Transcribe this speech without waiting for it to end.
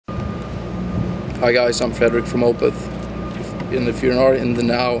Hi guys, I'm Fredrik from Opeth. If you're not in the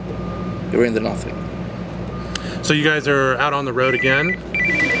now, you're in the nothing. So you guys are out on the road again.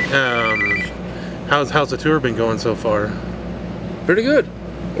 How's the tour been going so far? Pretty good,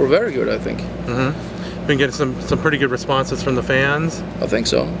 or very good, I think. Been getting some pretty good responses from the fans. I think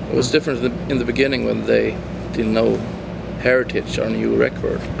so. It was different in the beginning when they didn't know Heritage, our new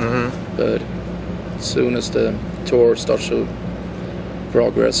record. But as soon as the tour starts to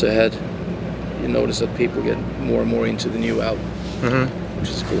progress ahead, you notice that people get more and more into the new album,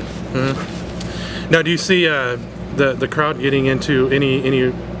 which is cool. Now, do you see the crowd getting into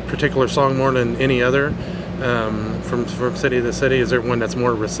any particular song more than any other from city to city? Is there one that's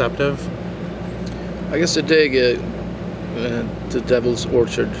more receptive? I guess they dig the Devil's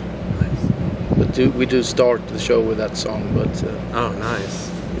Orchard. But we do start the show with that song, but oh,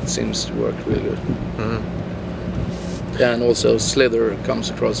 nice! It seems to work really good. And also Slither comes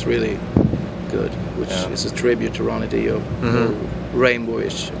across really good, which is a tribute to Ronnie Dio, more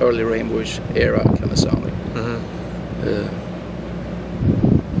rainbowish, early rainbowish era kind of sounding.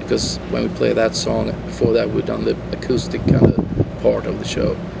 Because when we play that song, before that we've done the acoustic kind of part of the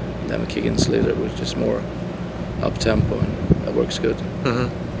show, and then we kick in Slither, which is more up tempo, and that works good.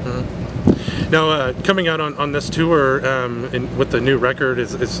 Now, coming out on this tour with the new record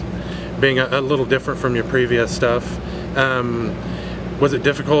is being a little different from your previous stuff. Was it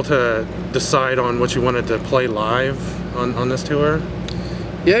difficult to decide on what you wanted to play live on this tour?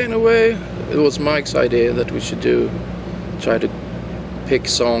 Yeah, in a way, it was Mike's idea that we should try to pick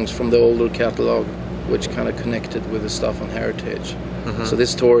songs from the older catalog, which kind of connected with the stuff on Heritage. So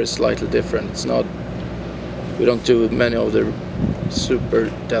this tour is slightly different. It's not, we don't do many of the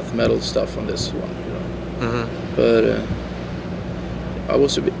super death metal stuff on this one, you know. But I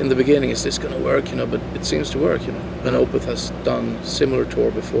was in the beginning, is this gonna work, you know? But it seems to work, you know. And Opeth has done similar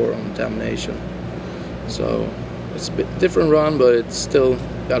tour before on Damnation, so it's a bit different run, but it's still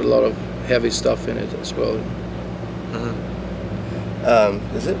got a lot of heavy stuff in it as well.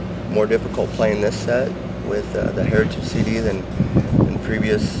 Is it more difficult playing this set with the Heritage CD than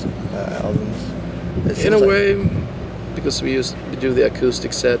previous albums? In a way, because we do the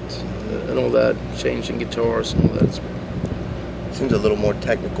acoustic set and all that, changing guitars and all that. Seems a little more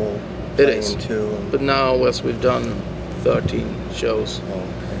technical. It is. Too. But now, as we've done 13 shows,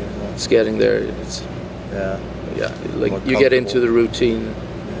 it's getting there. It's like you get into the routine,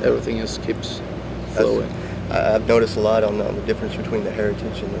 everything just keeps flowing. I've noticed a lot on the difference between the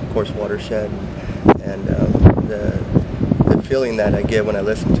Heritage and, of course, Watershed, and the feeling that I get when I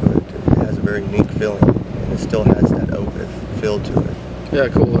listen to it. It has a very unique feeling, and it still has that Opeth feel to it. Yeah,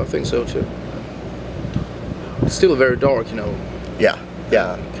 cool. I think so too. It's still very dark, you know. Yeah.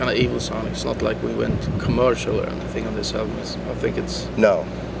 Kind of evil sounding. It's not like we went commercial or anything on this album. I think it's... No.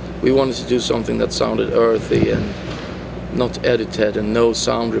 We wanted to do something that sounded earthy and not edited, and no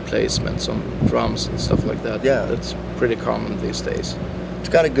sound replacements on drums and stuff like that. Yeah. That's pretty common these days. It's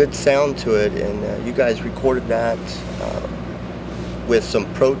got a good sound to it, and you guys recorded that with some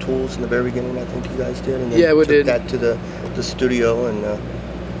Pro Tools in the very beginning, I think you guys did. And then yeah, we did. That to the studio, and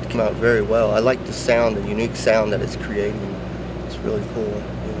it came out very well. I like the sound, the unique sound that it's creating. It's really cool.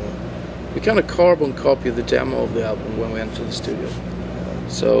 You know. We kind of carbon copied the demo of the album when we went to the studio.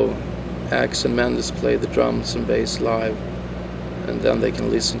 So Axe and Mendes play the drums and bass live, and then they can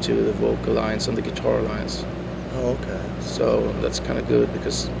listen to the vocal lines and the guitar lines. Oh, okay. So that's kind of good,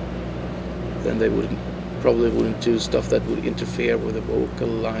 because then they probably wouldn't do stuff that would interfere with the vocal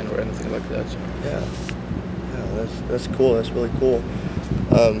line or anything like that. Yeah, that's cool. That's really cool.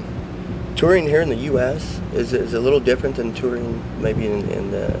 Touring here in the U.S. is a little different than touring maybe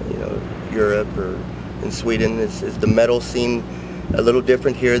in Europe or in Sweden. Is the metal scene a little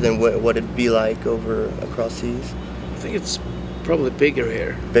different here than what it'd be like across seas? I think it's probably bigger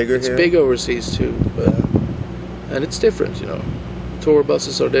here. It's big overseas too, but and it's different, you know. Tour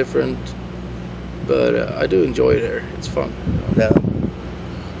buses are different, but I do enjoy it here. It's fun. You know? Yeah.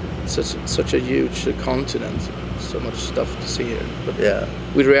 It's such a huge continent, so much stuff to see here. But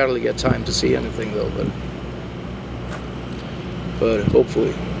we rarely get time to see anything though. But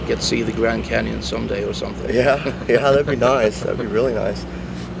hopefully get to see the Grand Canyon someday or something. Yeah, that'd be nice. That'd be really nice.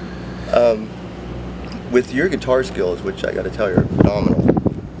 With your guitar skills, which I got to tell you are phenomenal.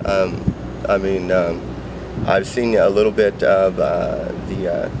 I mean, I've seen a little bit of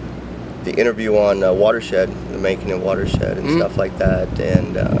the interview on Watershed, the making of Watershed and stuff like that,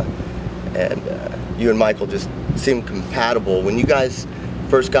 and you and Michael just seemed compatible. When you guys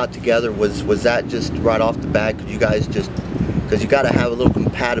first got together, was that just right off the bat? Could you guys just, because you got to have a little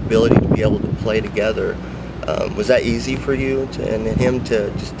compatibility to be able to play together, Was that easy for you and him to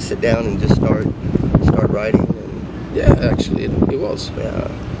just sit down and just start writing? And, Yeah, actually, it was. yeah.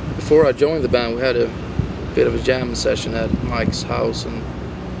 Before I joined the band, we had a bit of a jam session at Mike's house, and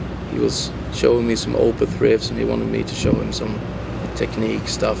he was showing me some Opeth riffs, and he wanted me to show him some technique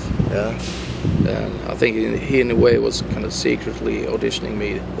stuff. Yeah. And I think he in a way was kind of secretly auditioning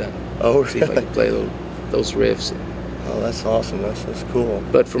me then. Oh, See if I could play those riffs. Oh, that's awesome. That's cool.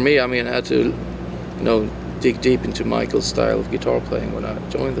 But for me, I mean, I had to, dig deep into Michael's style of guitar playing when I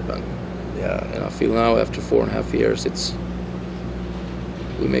joined the band. Yeah. And I feel now, after 4.5 years,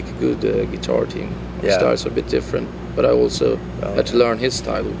 we make a good guitar team. Our Yeah. styles are a bit different, but I also had to learn his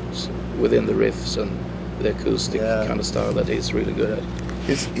style within the riffs and the acoustic kind of style that he's really good at.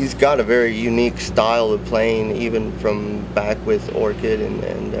 He's got a very unique style of playing, even from back with Orchid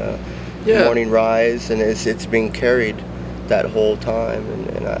and Morning Rise, and it's being carried that whole time.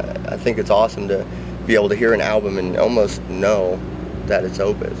 And I think it's awesome to be able to hear an album and almost know that it's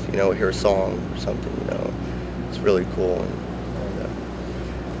Opeth. Hear a song or something. It's really cool.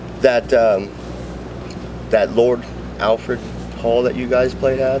 And that Lord Alfred Hall that you guys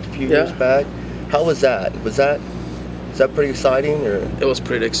played at a few years back, how was that? Was that pretty exciting? Or it was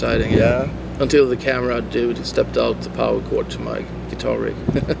pretty exciting. Yeah. Until the camera dude stepped out the power cord to my guitar rig.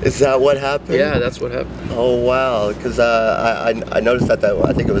 Is that what happened? Yeah, that's what happened. Oh wow! Because I noticed that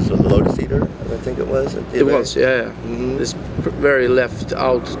I think it was a Lotus Eater. I think it was. It was, yeah. Mm-hmm. This very left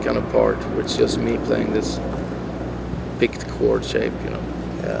out kind of part, which is just me playing this picked chord shape.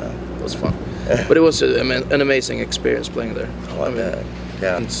 Yeah. It was fun. But it was an amazing experience playing there. Oh, I bet.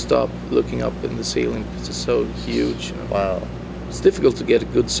 Yeah. And stop looking up in the ceiling because it's so huge. Wow. It's difficult to get a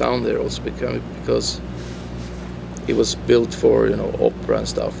good sound there also because it was built for opera and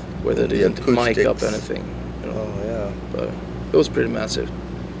stuff where they didn't mic up anything. Oh yeah. But it was pretty massive.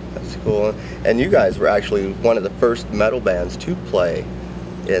 That's cool. And you guys were actually one of the first metal bands to play.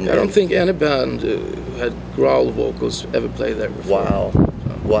 I don't think any band who had growl vocals ever played there before. Wow. So,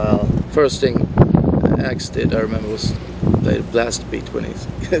 Wow. first thing Axe did, I remember, was play a blast beat when he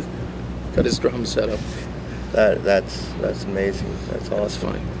got his drum set up. That's amazing. That's awesome. That's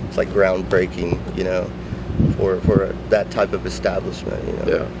funny. It's like groundbreaking, for that type of establishment.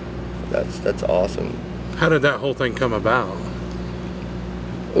 Yeah. That's awesome. How did that whole thing come about?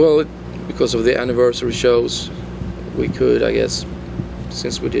 Well, because of the anniversary shows, we could, I guess,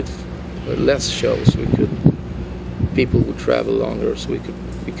 since we did less shows, people would travel longer, so we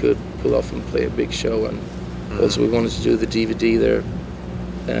could pull off and play a big show. And also we wanted to do the DVD there,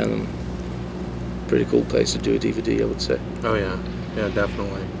 and pretty cool place to do a DVD, I would say. Oh yeah,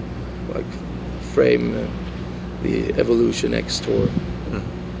 definitely. Like frame the Evolution X tour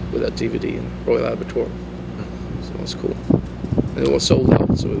with that DVD in Royal Albert Hall. So it was cool. And it was sold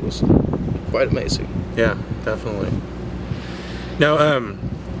out, so it was quite amazing. Yeah, definitely. Now,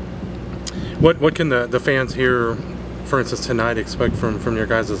 what can the fans here, for instance, tonight expect from your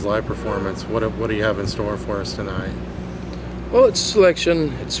guys' live performance? What do you have in store for us tonight? Well, it's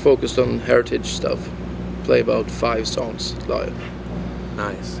selection. It's focused on heritage stuff. Play about 5 songs live.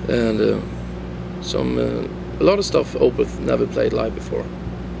 Nice. And a lot of stuff Opeth never played live before.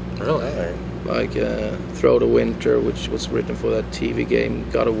 Really? Like Throw the Winter, which was written for that TV game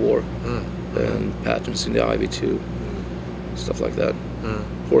God of War, and Patterns in the Ivy 2, stuff like that.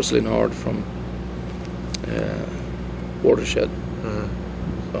 Porcelain Heart from Watershed.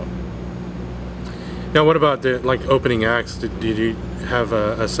 So. Now, what about the opening acts? Did you have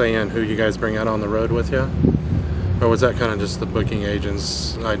a say in who you guys bring out on the road with you, or was that kind of just the booking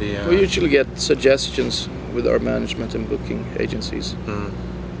agent's idea? We usually get suggestions with our management and booking agencies,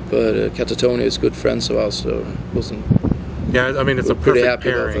 but Catatonia is good friends of ours, so it wasn't. Yeah, I mean it's a perfect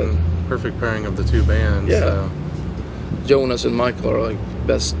pairing of the two bands. Yeah. So. Jonas and Michael are like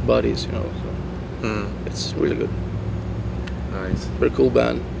best buddies, so it's really good. Nice. Very cool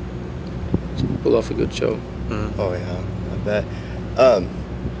band. Pull off a good show. Oh yeah, I bet.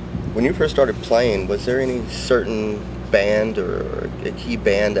 When you first started playing, was there any certain band or a key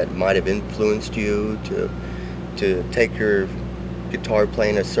band that might have influenced you to take your guitar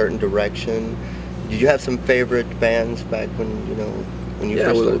playing a certain direction? Did you have some favorite bands back when you first started?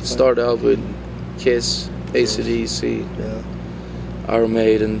 Yeah, we'll start out with Kiss, AC/DC, Iron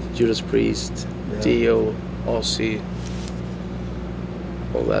Maiden, Judas Priest, Dio, Ozzy,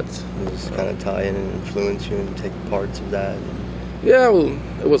 all that. Just kind of tie in and influence you and take parts of that. Yeah, well,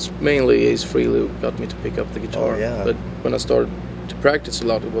 it was mainly Ace Frehley who got me to pick up the guitar. Oh, yeah. But when I started to practice a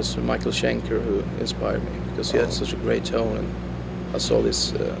lot, it was Michael Schenker who inspired me, because he had such a great tone, and I saw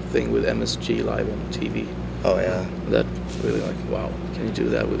this thing with MSG live on TV. Oh yeah. That really wow, can you do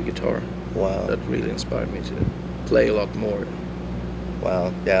that with a guitar? Wow. That really inspired me to play a lot more.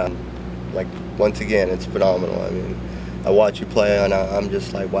 Wow. Yeah. Like, once again, it's phenomenal. I mean, I watch you play and I'm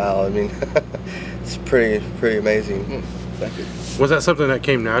just like, wow. I mean, it's pretty amazing. Thank you. Was that something that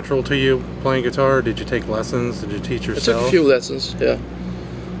came natural to you, playing guitar? Did you take lessons? Did you teach I yourself? took a few lessons, yeah.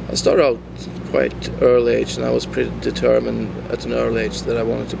 I started out quite early age, and I was pretty determined at an early age that I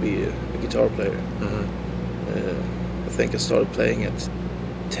wanted to be a guitar player. I think I started playing at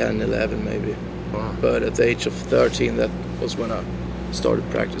 10, 11 maybe. Wow. But at the age of 13, that was when I started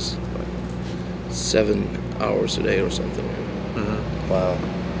practice, like 7 hours a day or something. Wow.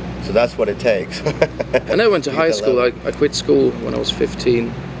 So that's what it takes. And I went to high school. I quit school when I was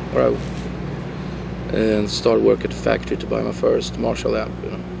 15, and started work at the factory to buy my first Marshall amp.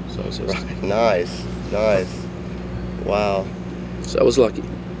 You know, so it was just, Right. Nice. Wow. so I was lucky.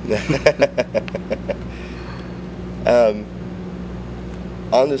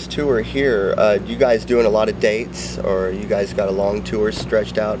 On this tour here, you guys doing a lot of dates, or you guys got a long tour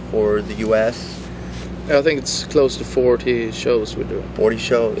stretched out for the U.S.? I think it's close to 40 shows we do. 40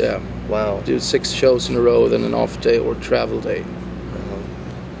 shows? Yeah. Wow. Do 6 shows in a row, then an off day or travel day.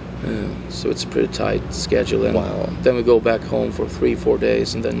 So it's a pretty tight schedule. And Wow. then we go back home for 3-4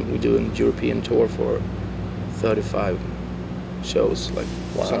 days, and then we do a European tour for 35 shows, like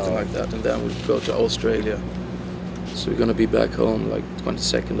something like that. And then we go to Australia. So we're gonna be back home like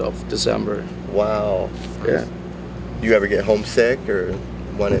 22nd of December. Wow. Yeah. You ever get homesick or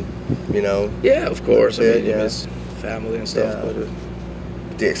want to, you know? Yeah, of course. I mean, you Yeah. miss family and stuff, Yeah. but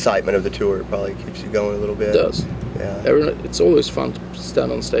The excitement of the tour probably keeps you going a little bit. it does. Yeah. It's always fun to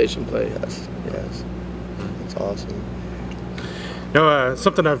stand on stage and play. Yes. That's awesome. No,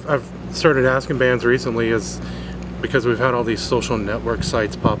 something I've started asking bands recently is, because we've had all these social network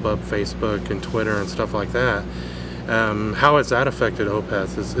sites pop up, Facebook and Twitter and stuff like that. How has that affected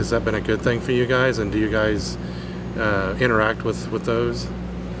Opeth? Has that been a good thing for you guys? And do you guys interact with those?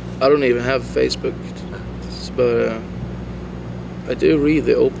 I don't even have Facebook, but I do read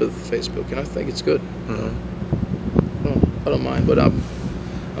the Opeth Facebook, and I think it's good. I don't mind, but I'm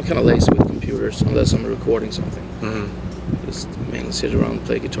kind of lazy with computers unless I'm recording something. Just mainly sit around and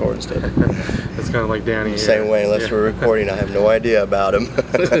play guitar instead. It's kind of like Danny. Same way, unless we're recording, I have no idea about him.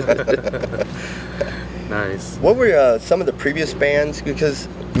 Nice. What were some of the previous bands? Because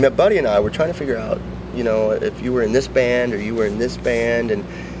my buddy and I were trying to figure out, you know, if you were in this band or you were in this band, and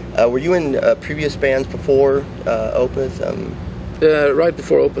were you in previous bands before Opeth? Right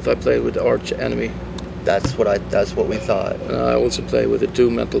before Opeth, I played with Arch Enemy. That's what we thought. I also play with a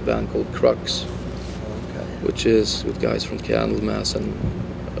doom metal band called Crux, which is with guys from Candlemass and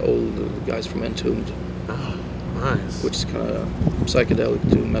old guys from Entombed. Oh, nice. Which is kind of psychedelic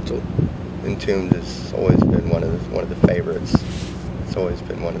doom metal. Entombed has always been one of the favorites. It's always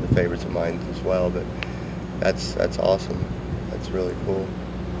been one of the favorites of mine as well. But that's awesome. That's really cool.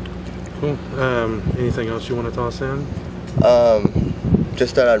 Cool. Anything else you want to toss in?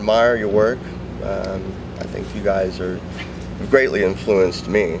 Just that I admire your work. I think you guys have greatly influenced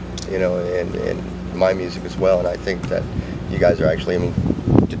me, you know, and my music as well. And I think that you guys are actually, I mean,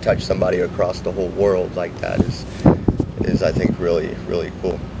 to touch somebody across the whole world like that is I think really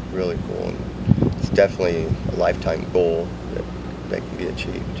cool, and it's definitely a lifetime goal that can be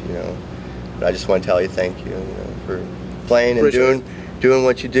achieved, you know. But I just want to tell you thank you, you know, for playing and doing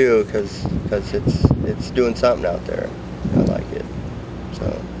what you do, because it's doing something out there. I like it,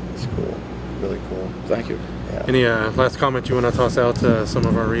 so it's cool, really cool. Thank you. Yeah. Any last comment you want to toss out to some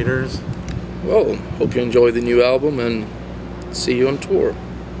of our readers? Well, hope you enjoy the new album, and see you on tour.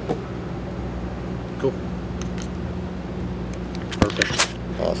 Cool. Perfect.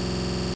 Awesome.